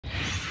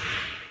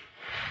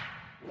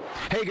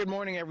Hey, good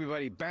morning,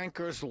 everybody.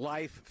 Bankers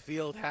Life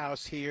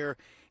Fieldhouse here,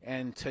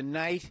 and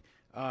tonight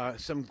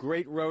some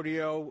great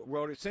rodeo.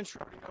 Cinch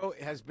Rodeo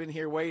has been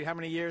here. Wait, how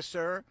many years,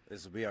 sir?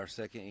 This will be our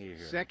second year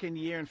here. Second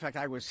year. In fact,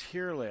 I was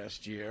here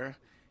last year,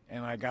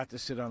 and I got to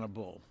sit on a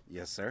bull.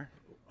 Yes, sir.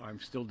 I'm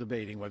still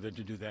debating whether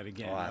to do that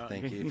again. Oh, I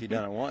think if you've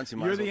done it once, you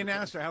might. You're as well the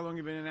announcer. How long have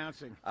you been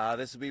announcing?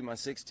 This will be my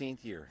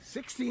 16th year.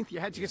 16th.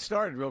 How'd you get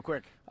started, real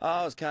quick?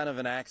 Oh, it was kind of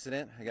an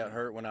accident. I got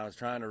hurt when I was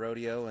trying to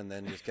rodeo, and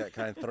then just got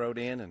kind of thrown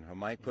in, and a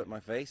mic put in my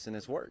face, and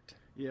it's worked.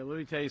 Yeah, let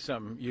me tell you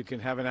something. You can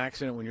have an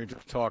accident when you're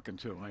just talking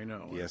to. I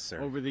know. Yes,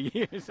 sir. Over the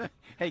years.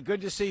 Hey,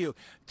 good to see you.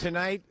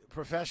 Tonight,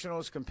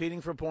 professionals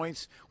competing for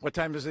points. What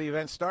time does the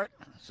event start?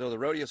 So the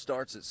rodeo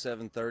starts at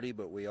 7:30,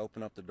 but we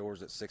open up the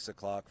doors at 6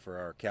 o'clock for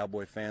our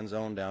cowboy fan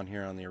zone down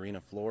here on the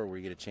arena floor, where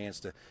you get a chance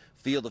to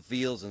feel the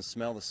feels and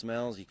smell the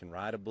smells. You can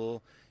ride a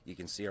bull. You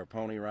can see our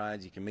pony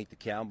rides. You can meet the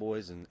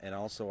cowboys and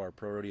also our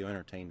pro rodeo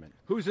entertainment.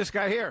 Who's this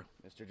guy here?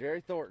 Mr. Jerry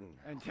Thornton.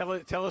 And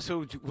tell us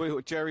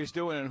what Jerry's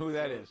doing and who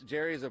that is.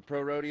 Jerry is a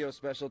pro rodeo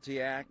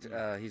specialty act.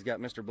 He's got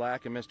Mr.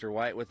 Black and Mr.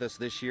 White with us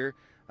this year.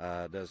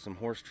 Does some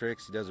horse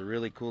tricks. He does a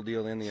really cool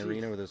deal in the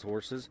arena with his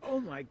horses. Oh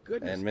my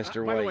goodness! And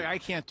Mr. By White. the way, I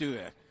can't do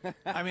that.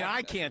 I mean,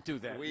 I can't do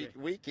that.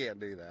 We can't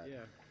do that.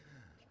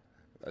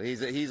 Yeah.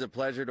 He's a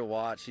pleasure to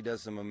watch. He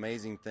does some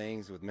amazing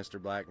things with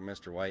Mr. Black and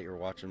Mr. White. You're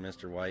watching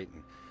Mr. White,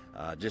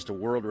 and just a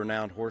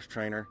world-renowned horse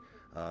trainer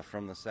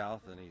from the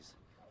South, and he's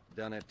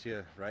done it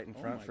right in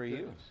front for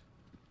you.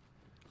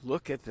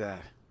 Look at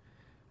that.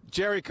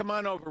 Jerry, come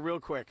on over real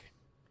quick.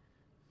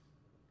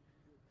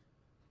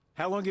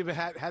 How long have you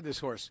had this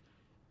horse?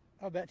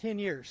 Oh, about 10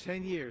 years.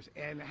 10 years.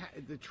 And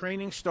the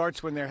training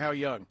starts when they're how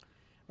young?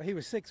 Well, he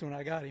was 6 when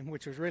I got him,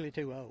 which was really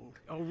too old.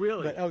 Oh,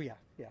 really? But, oh, yeah.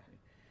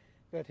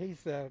 But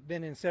he's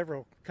been in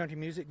several country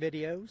music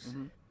videos,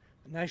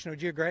 National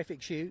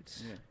Geographic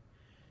shoots. Yeah.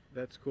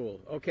 That's cool.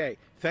 Okay.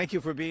 Thank you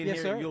for being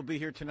Yes, here. sir. You'll be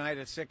here tonight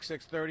at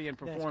 6:30 and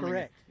performing. That's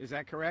correct. Is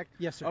that correct?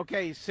 Yes, sir.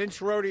 Okay.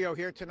 Cinch Rodeo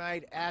here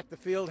tonight at the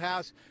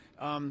Fieldhouse.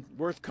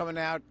 Worth coming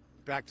out.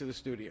 Back to the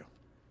studio.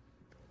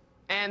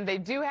 And they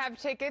do have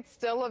tickets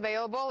still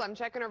available. I'm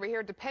checking over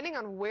here. Depending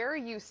on where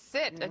you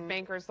sit at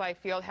Bankers Life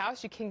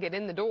Fieldhouse, you can get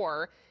in the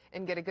door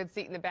and get a good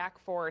seat in the back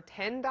for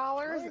 $10.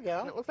 There you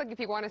go. And it looks like if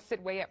you want to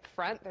sit way up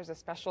front, there's a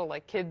special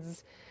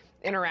kids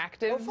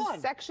interactive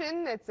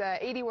section. It's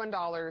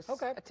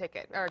 $81 a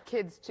ticket. Or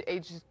kids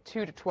ages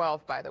 2 to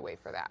 12, by the way,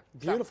 for that.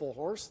 Beautiful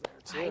horse there,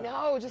 too. I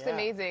know, just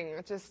amazing.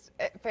 It's just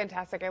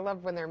fantastic. I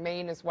love when their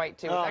mane is white,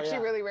 too. Oh, It's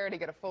actually really rare to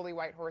get a fully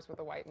white horse with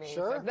a white mane.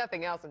 Sure. So if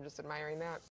nothing else, I'm just admiring that.